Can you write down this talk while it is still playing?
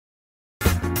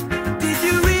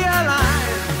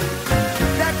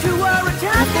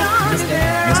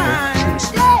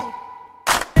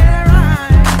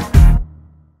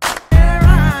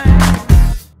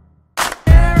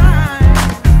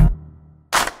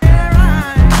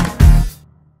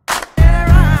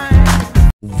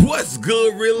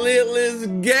good, relentless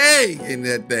gang in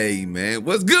that thing, man?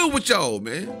 What's good with y'all,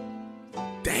 man?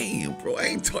 Damn, bro, I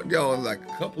ain't talked to y'all in like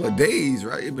a couple of days,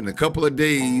 right? It's been a couple of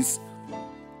days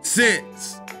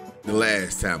since the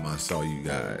last time I saw you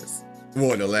guys.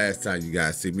 Well, the last time you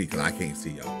guys see me, because I can't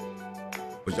see y'all.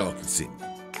 But y'all can see me.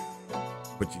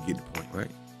 But you get the point,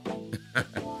 right?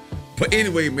 But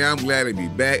anyway, man, I'm glad to be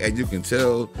back. As you can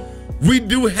tell, we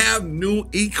do have new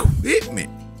equipment.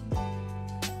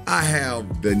 I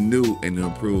have the new and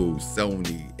improved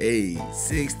Sony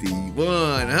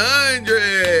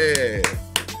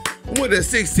a6100 with a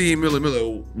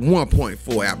 16mm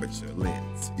 1.4 aperture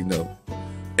lens, you know.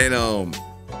 And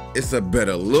it's a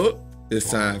better look. It's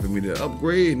time for me to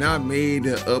upgrade, and I made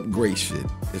the upgradation.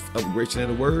 Is upgradation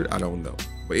in a word? I don't know.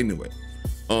 But anyway,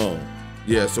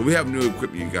 yeah, so we have new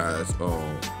equipment, you guys.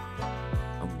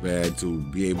 I'm glad to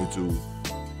be able to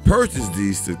purchase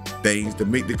these things to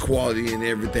make the quality and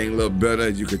everything look better.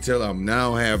 As you can tell, I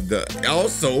now have the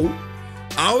also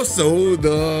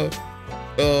the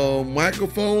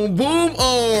microphone boom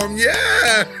arm.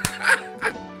 Yeah.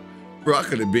 Bro, I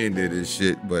could have been there this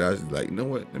shit, but I was like, you know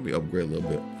what? Let me upgrade a little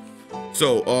bit.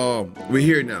 So we're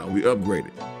here now. We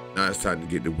upgraded. Now it's time to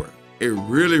get to work. It's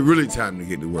really, really time to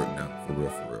get to work now. For real,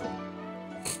 for real.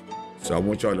 So I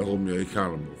want y'all to hold me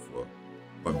accountable for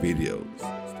my videos.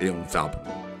 Stay on top of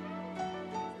me.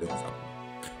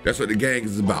 That's what the gang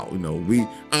is about. You know, we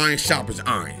iron sharpens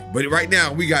iron. But right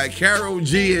now, we got KAROL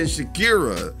G and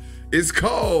Shakira. It's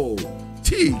called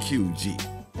TQG.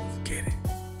 Let's get it.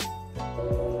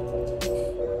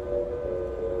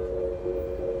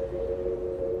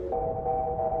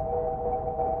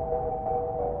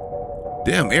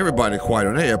 Damn, everybody quiet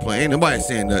on that airplane. Ain't nobody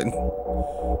saying nothing.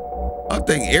 I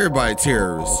think everybody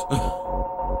terrorists.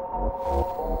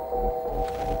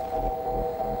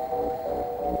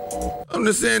 I'm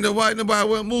just saying that why nobody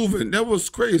wasn't moving. That was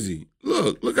crazy.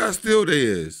 Look how still they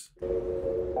is.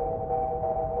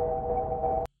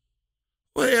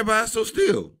 Why everybody so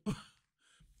still?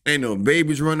 Ain't no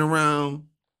babies running around.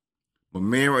 My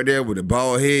man right there with the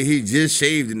bald head, he just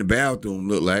shaved in the bathroom,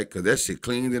 look like, because that shit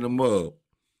cleaned in the mud.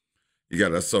 You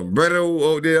got a sombrero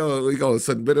over there. We call it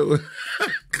sombrero.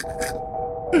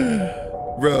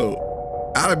 Bro,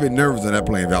 I'd have been nervous on that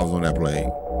plane if I was on that plane.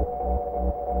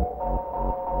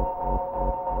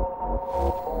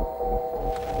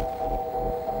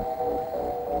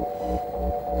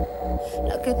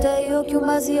 La que te dijo que un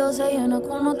vacío se llena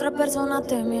con otra persona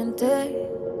te miente.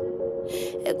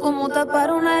 Es como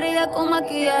tapar una herida con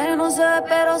maquillaje, no se ve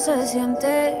pero se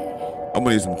siente. I'm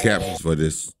gonna need some captions for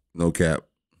this. No cap.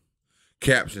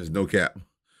 Captions, no cap.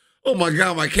 Oh my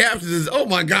God, my captions is, oh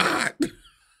my God.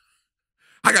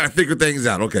 I gotta figure things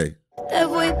out, okay. Te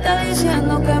fuiste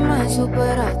diciendo que me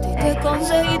superaste y te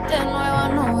conseguiste nueva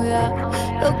novia.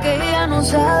 Lo que ella no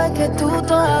sabe es que tú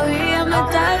todavía me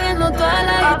estás viendo toda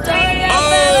la historia.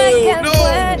 Oh, no.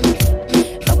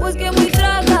 No, pues que muy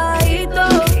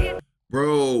tragadito.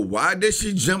 Bro, why did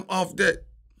she jump off that?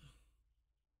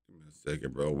 Give me a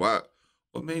second, bro. What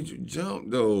made you jump,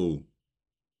 though?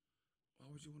 Why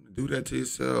would you want to do that to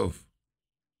yourself?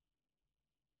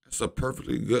 That's a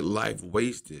perfectly good life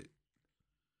wasted.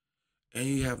 And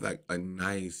you have like a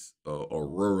nice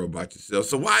aurora about yourself.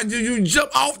 So why did you jump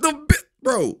off the bit,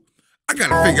 bro? I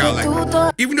gotta figure out, like,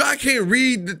 even though I can't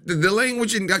read the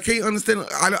language and I can't understand,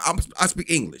 I speak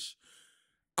English.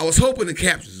 I was hoping the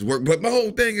captions work, but my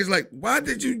whole thing is like, why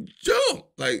did you jump?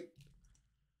 Like,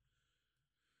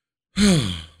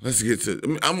 let's get to.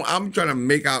 I'm trying to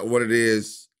make out what it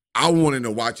is. I want to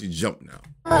know why you jump now.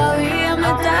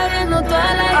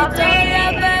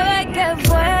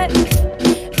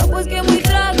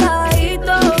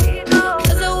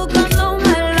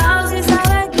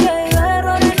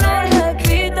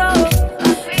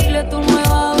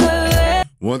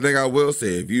 One thing I will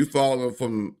say, if you falling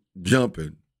from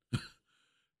jumping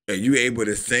and you able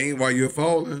to sing while you're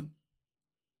falling,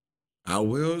 I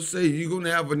will say you're going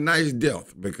to have a nice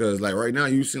death because like right now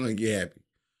you seem like you're happy.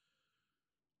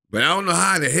 But I don't know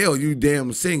how the hell you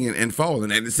damn singing and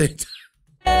falling at the same time.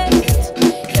 I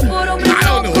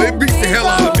don't know. It beats the hell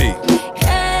out of me.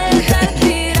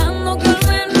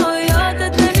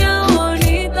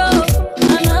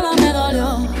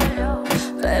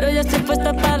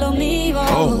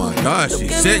 Oh my gosh,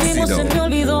 she's sexy though.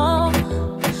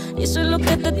 Y eso es lo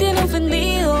que te tiene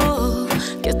ofendido,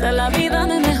 que hasta la vida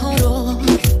me mejoró.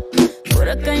 Por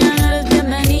acá ya no eres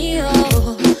bienvenido.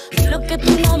 Lo que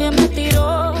tu novia me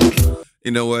tiró.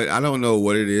 You know what? I don't know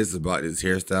what it is about this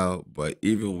hairstyle, but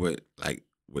even with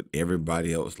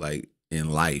everybody else, like in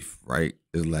life, right?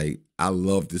 It's like I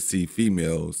love to see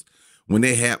females when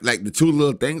they have like the two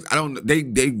little things. I don't know.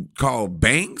 They call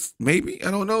bangs, maybe. I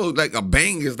don't know. Like a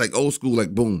bang is like old school,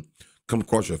 like boom, come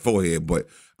across your forehead. But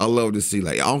I love to see,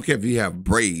 like, I don't care if you have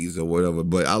braids or whatever,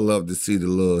 but I love to see the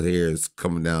little hairs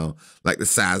coming down like the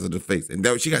size of the face. And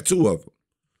that, she got two of them.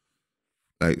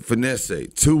 Like Finesse,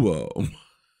 two of them.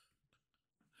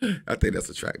 I think that's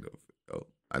attractive.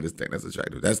 I just think that's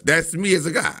attractive. That's me as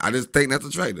a guy. I just think that's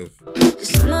attractive.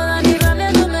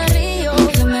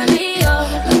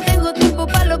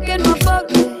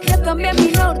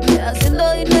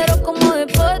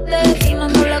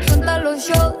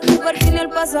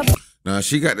 Now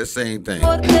she got the same thing.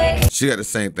 She got the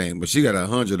same thing, but she got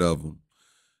 100 of them.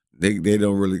 They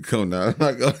don't really come now.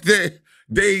 Like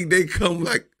they come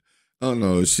like, I don't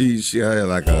know. She had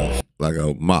like a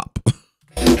mop.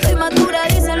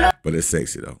 But it's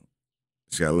sexy though.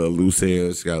 She got a little loose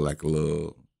hair. She got like a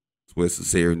little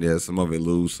twisted hair in there. Some of it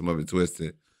loose, some of it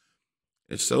twisted.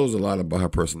 It shows a lot about her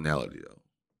personality though.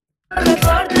 But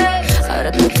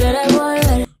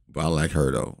I like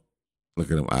her though. Look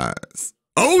at them eyes.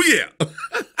 Oh yeah.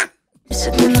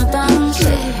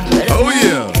 Oh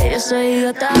yeah.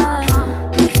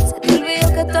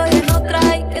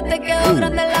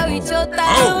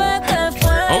 Oh.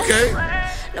 Okay.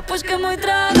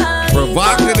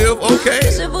 Provocative, okay.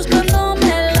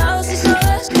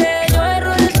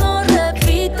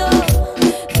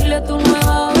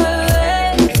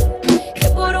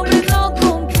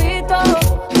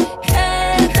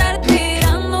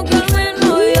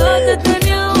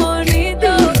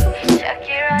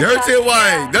 Dirty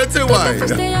white, dirty white.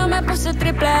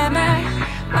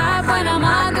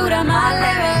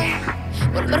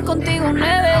 Volver contigo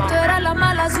nueve, tú eras la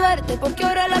mala suerte, porque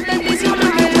ahora las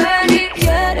bendiciones me ven y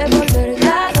quieres volver,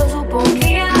 ya lo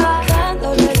suponía,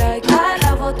 dándole like a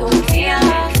la foto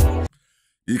mía.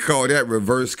 You call that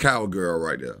reverse cowgirl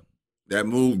right there. That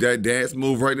move, that dance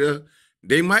move right there.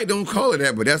 They might don't call it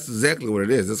that, but that's exactly what it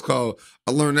is. It's called,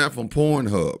 I learned that from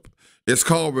Pornhub. It's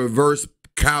called reverse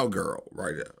cowgirl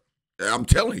right there. I'm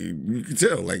telling you, you can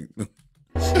tell, like,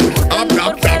 I'm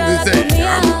just saying.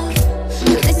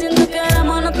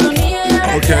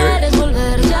 Okay,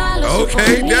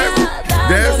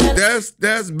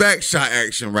 that's back shot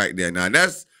action right there. Now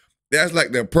that's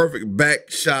like the perfect back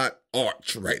shot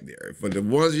arch right there. For the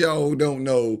ones y'all who don't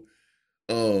know,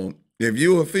 if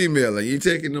you're a female and you're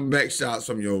taking them back shots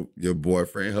from your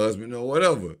boyfriend, husband, or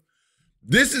whatever,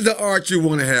 this is the arch you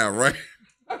want to have, right?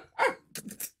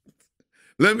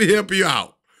 Let me help you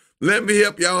out. Let me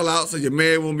help y'all out so your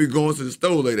man won't be going to the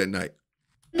store late at night.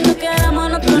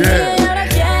 Yeah.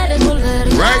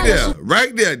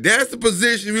 Right there. That's the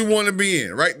position we want to be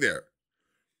in, right there.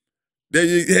 There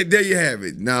you have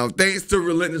it. Now, thanks to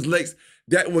Relentless Lakes,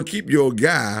 that will keep your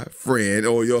guy friend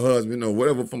or your husband or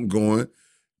whatever from going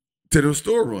to the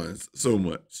store runs so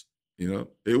much. You know,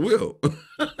 it will. Oh.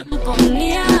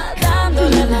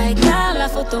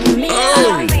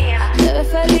 Te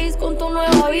ves feliz con tu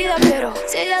nueva vida, pero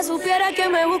si ella supiera que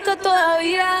me busca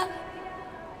todavía.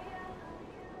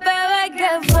 Bebé,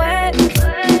 ¿qué fue?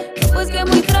 Pues que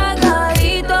muy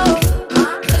tragadito.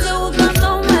 Estoy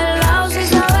buscándome el lado. Si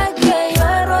sabes que yo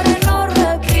errores no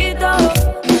repito.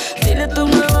 Dile a tu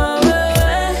nueva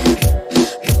bebé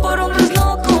que por hombres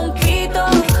no compito.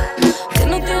 Que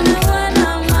no tiene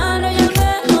buena mano y al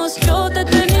menos yo te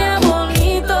tenía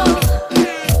bonito.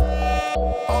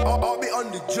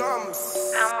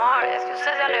 Amor, es que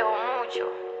usted se alejó mucho.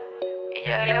 Y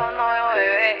yo de lejos no veo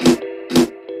bebé.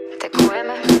 Te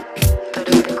cógeme,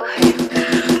 pero te coge.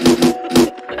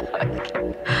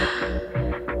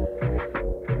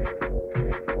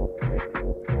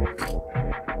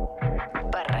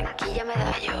 Barranquilla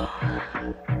medallo.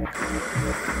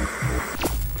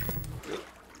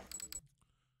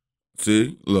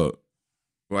 See, look.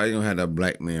 Why you gonna have that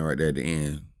black man right there at the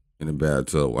end in the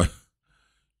bathtub? Why?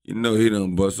 You know he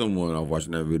done bust someone off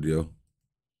watching that video.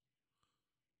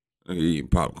 Nigga eating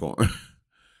popcorn.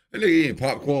 That nigga eating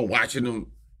popcorn, watching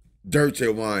them dirty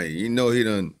wine. You know he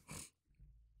done.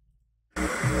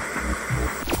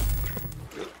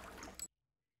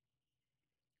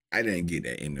 I didn't get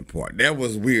that in the part. That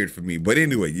was weird for me. But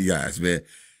anyway, you guys, man.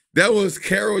 That was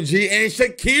KAROL G and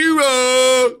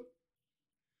Shakira.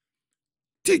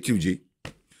 TQG.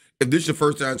 If this is your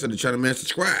first time to the channel, man,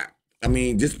 subscribe. I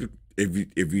mean, just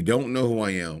if you don't know who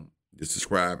I am, just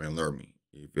subscribe and learn me.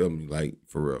 You feel me? Like,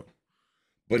 for real.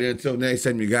 But until next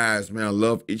time, you guys, man, I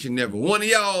love each and every one of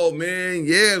y'all, man.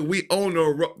 Yeah, we on the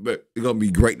road, but it's going to be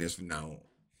greatness from now on.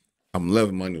 I'm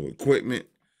loving my new equipment.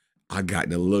 I got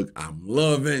the look I'm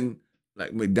loving.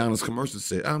 Like McDonald's commercial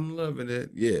said, I'm loving it.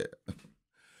 Yeah.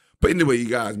 But anyway, you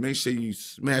guys, make sure you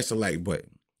smash the like button.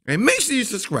 And make sure you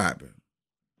subscribe.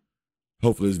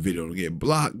 Hopefully this video will get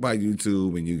blocked by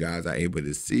YouTube and you guys are able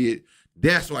to see it.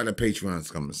 That's why the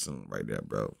Patreon's coming soon right there,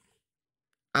 bro.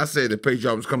 I said the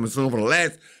Patreon's coming soon for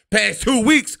the past 2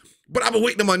 weeks, but I've been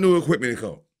waiting on my new equipment to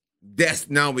come. That's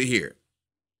now we're here.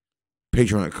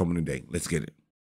 Patreon coming today. Let's get it.